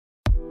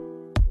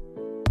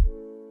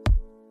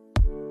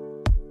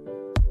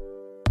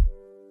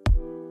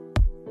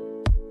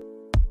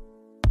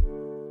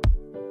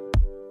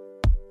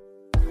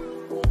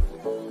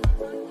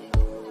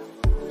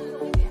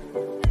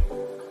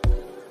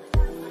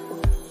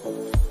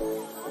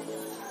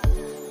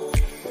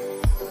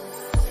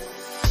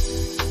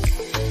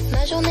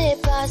Ma journée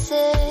est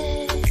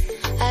passée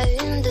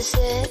à une de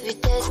ces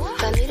vitesses.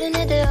 Pas mis le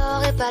nez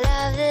dehors et pas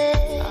lavé.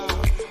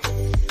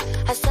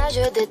 À ça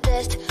je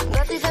déteste.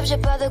 Batterie faible, j'ai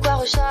pas de quoi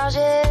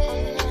recharger.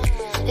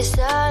 Et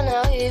ça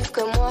n'arrive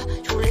que moi.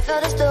 Je voulais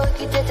faire des stories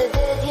qui t'étaient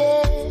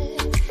dédiées.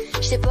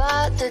 Je sais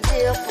pas te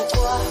dire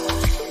pourquoi.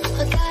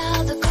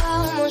 Regarde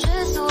comment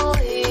je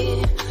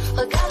souris.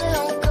 Regarde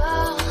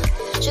encore.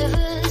 Je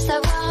veux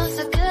savoir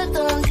ce que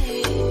t'en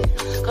dis.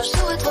 Quand je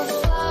souris trop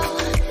fort,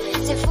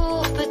 c'est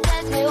faux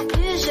peut-être, mais au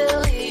plus je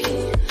ris,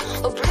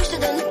 au plus je te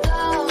donne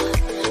tort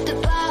de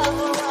pas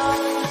vouloir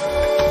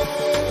m'aimer.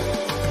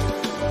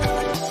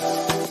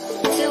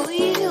 C'est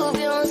oui ou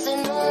bien c'est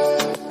non.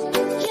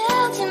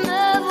 Hier tu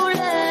me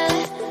voulais.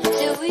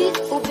 C'est oui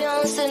ou bien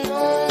c'est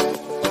non.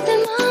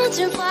 Demain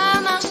tu me feras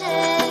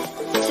marcher.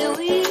 C'est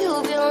oui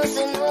ou bien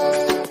c'est non.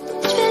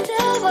 Je vais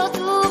devoir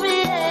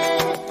t'oublier.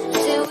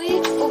 C'est oui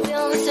ou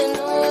bien c'est non.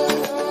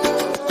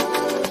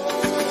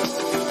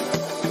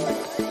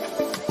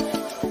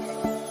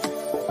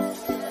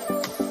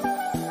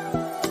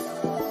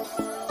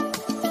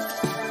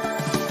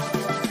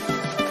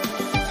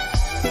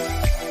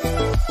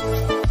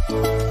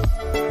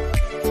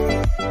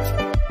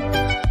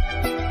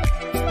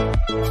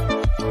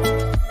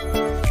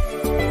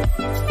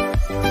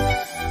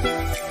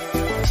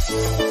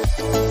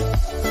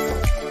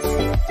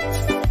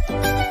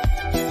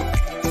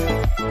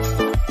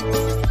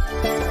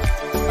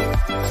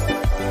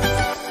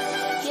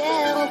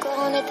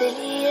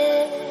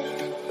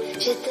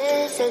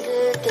 J'étais celle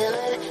de tes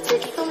rêves, celle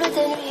qui comble tes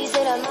nuits,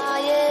 c'est la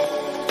mariée.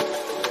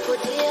 Faut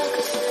dire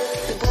que c'est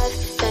plus bref,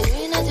 ta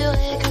nuit n'a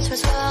duré qu'une seule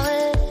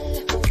soirée.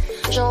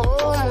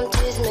 J'enroule mon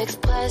tisme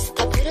express,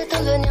 t'as pris le temps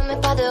de venir mais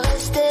pas de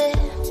rester.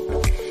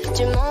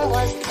 Tu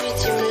m'embrasses puis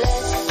tu me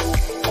laisses.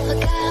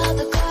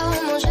 Regarde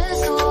comment je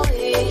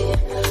souris,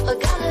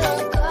 regarde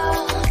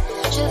encore.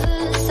 Je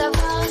veux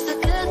savoir ce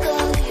que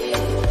t'en dis.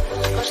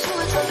 Quand je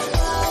souris trop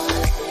fort,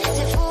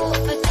 c'est faux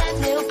peut-être,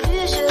 mais au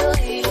plus je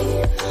ris,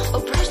 au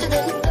plus je te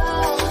donne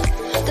tort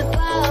de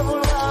pas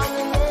vouloir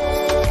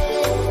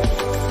m'aimer.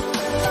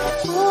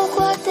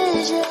 Pourquoi tes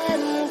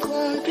j'aime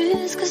comptent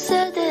plus que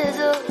ceux des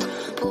autres?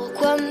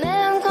 Pourquoi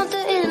même quand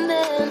ils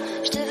m'aiment,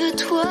 je te veux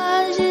toi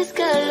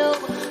jusqu'à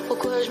l'aube?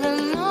 Pourquoi je me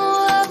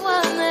mens à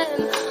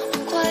moi-même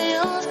en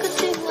croyant ce que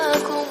tu me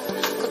racontes?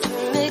 Quand tu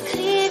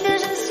m'écris que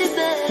je suis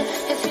belle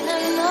et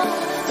finalement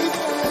tu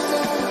te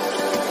mensonge.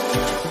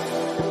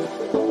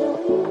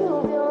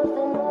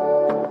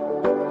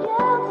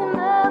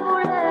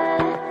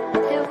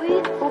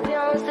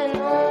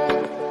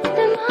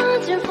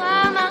 Tu me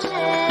feras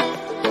marcher,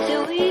 c'est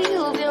oui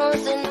ou bien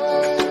c'est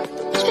non.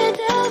 Je vais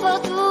devoir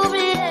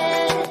t'oublier,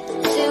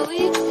 c'est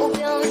oui ou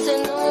bien c'est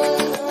non.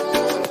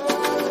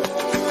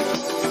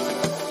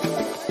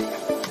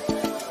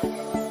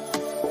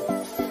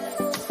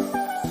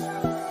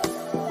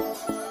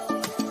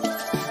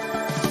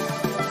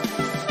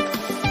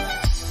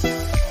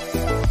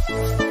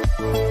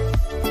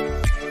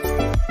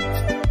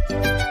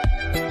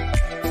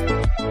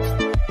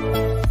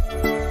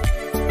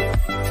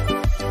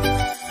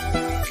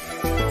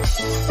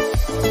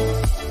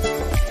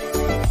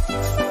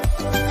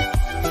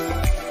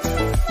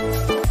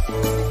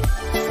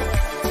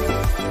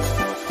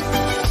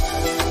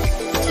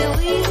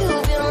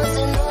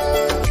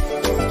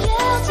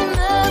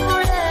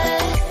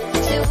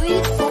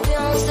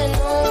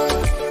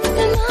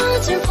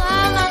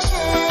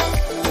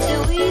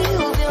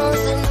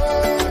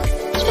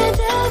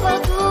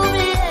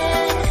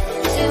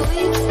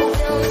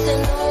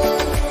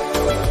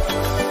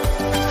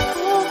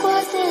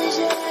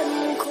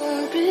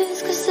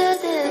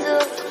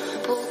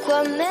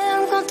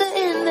 Même quand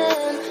ils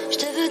m'aiment, je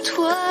te veux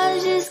toi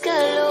jusqu'à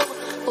l'aube.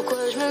 Pourquoi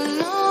je me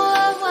mens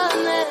à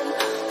moi-même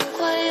en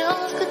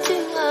croyant ce que tu